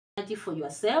for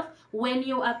yourself. When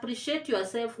you appreciate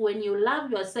yourself, when you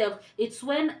love yourself, it's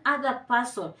when other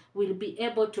person will be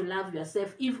able to love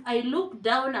yourself. If I look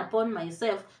down upon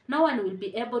myself, no one will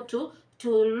be able to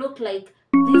look like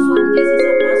this is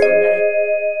a person that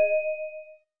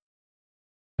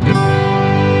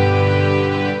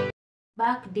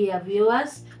Back, dear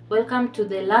viewers, welcome to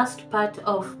the last part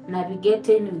of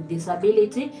Navigating with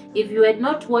Disability. If you had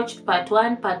not watched part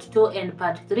 1, part 2 and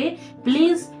part 3,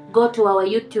 please go to our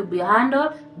YouTube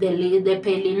handle, the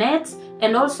Pelinettes,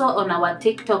 and also on our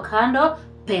TikTok handle,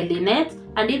 Pelinettes,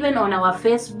 and even on our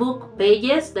Facebook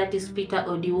pages, that is Peter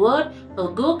Odiwuor,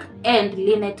 Oguk, and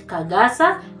Lynette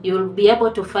Kagasa. You'll be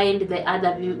able to find the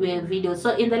other videos.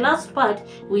 So in the last part,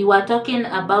 we were talking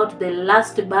about the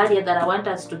last barrier that I want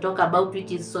us to talk about,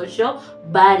 which is social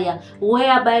barrier,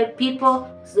 whereby people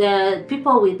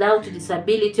without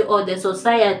disability, or the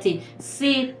society,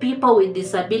 see people with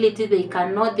disability, they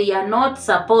are not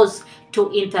supposed to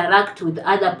interact with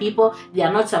other people. They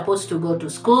are not supposed to go to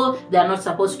school. They are not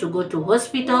supposed to go to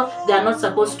hospital. They are not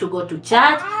supposed to go to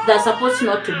church. They are supposed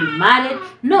not to be married.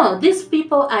 No, these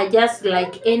people are just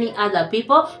like any other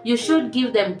people. You should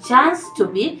give them chance to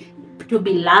be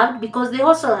loved, because they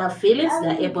also have feelings. They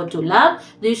are able to love.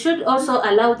 They should also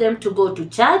allow them to go to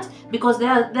church, because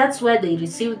that's where they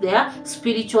receive their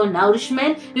spiritual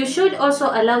nourishment. You should also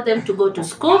allow them to go to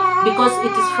school, because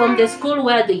it is from the school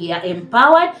where they are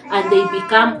empowered and they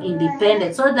become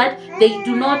independent, so that they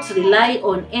do not rely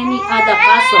on any other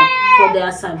person for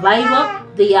their survival.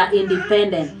 They are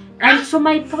independent. And so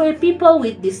my people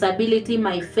with disability,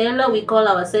 my fellow, we call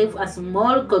ourselves a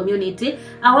small community,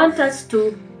 I want us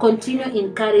to continue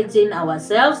encouraging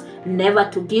ourselves, never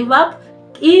to give up.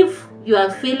 If you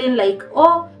are feeling like,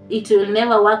 oh, it will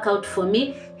never work out for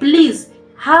me, please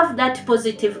have that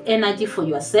positive energy for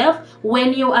yourself.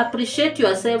 When you appreciate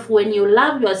yourself, when you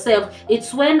love yourself,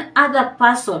 it's when other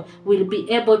person will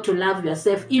be able to love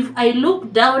yourself. If I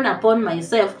look down upon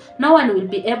myself, no one will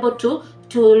be able to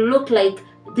look like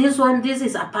this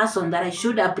is a person that I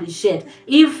should appreciate.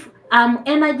 If I'm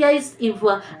energized, if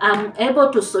I'm able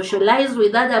to socialize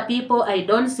with other people, I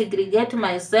don't segregate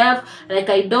myself. Like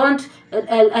I don't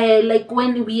like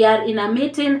when we are in a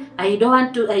meeting, I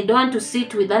don't want to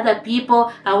sit with other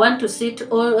people. I want to sit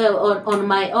on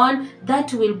my own.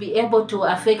 That will be able to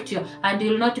affect you, and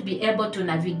you'll not be able to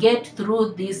navigate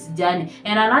through this journey.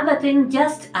 And another thing,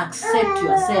 just accept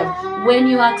yourself. When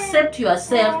you accept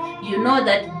yourself, you know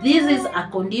that this is a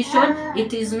condition.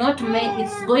 It is not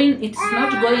it's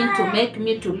not going to make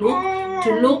me to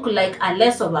look like a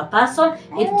less of a person.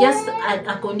 It's just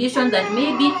a condition that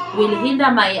maybe will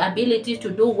hinder my ability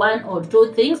to do one or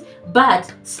two things,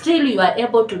 but still you are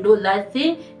able to do that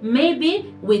thing,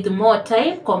 maybe with more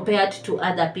time compared to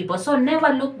other people. So never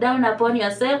look down upon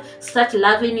yourself. Start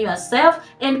loving yourself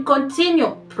and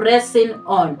continue pressing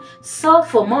on. So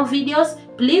for more videos,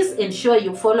 please ensure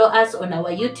you follow us on our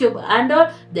YouTube handle,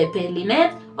 the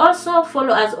Pelinette. Also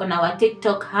follow us on our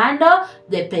TikTok handle,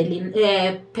 the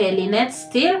Pelinette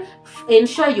still.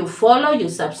 Ensure you follow, you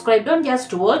subscribe. Don't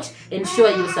just watch,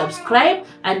 ensure you subscribe,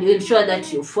 and you ensure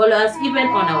that you follow us. Even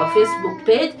on our Facebook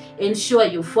page, ensure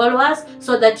you follow us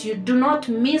so that you do not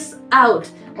miss out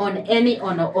on any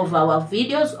of our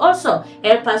videos. Also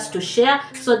help us to share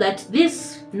so that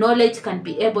this knowledge can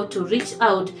be able to reach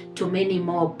out to many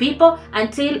more people.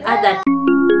 Until other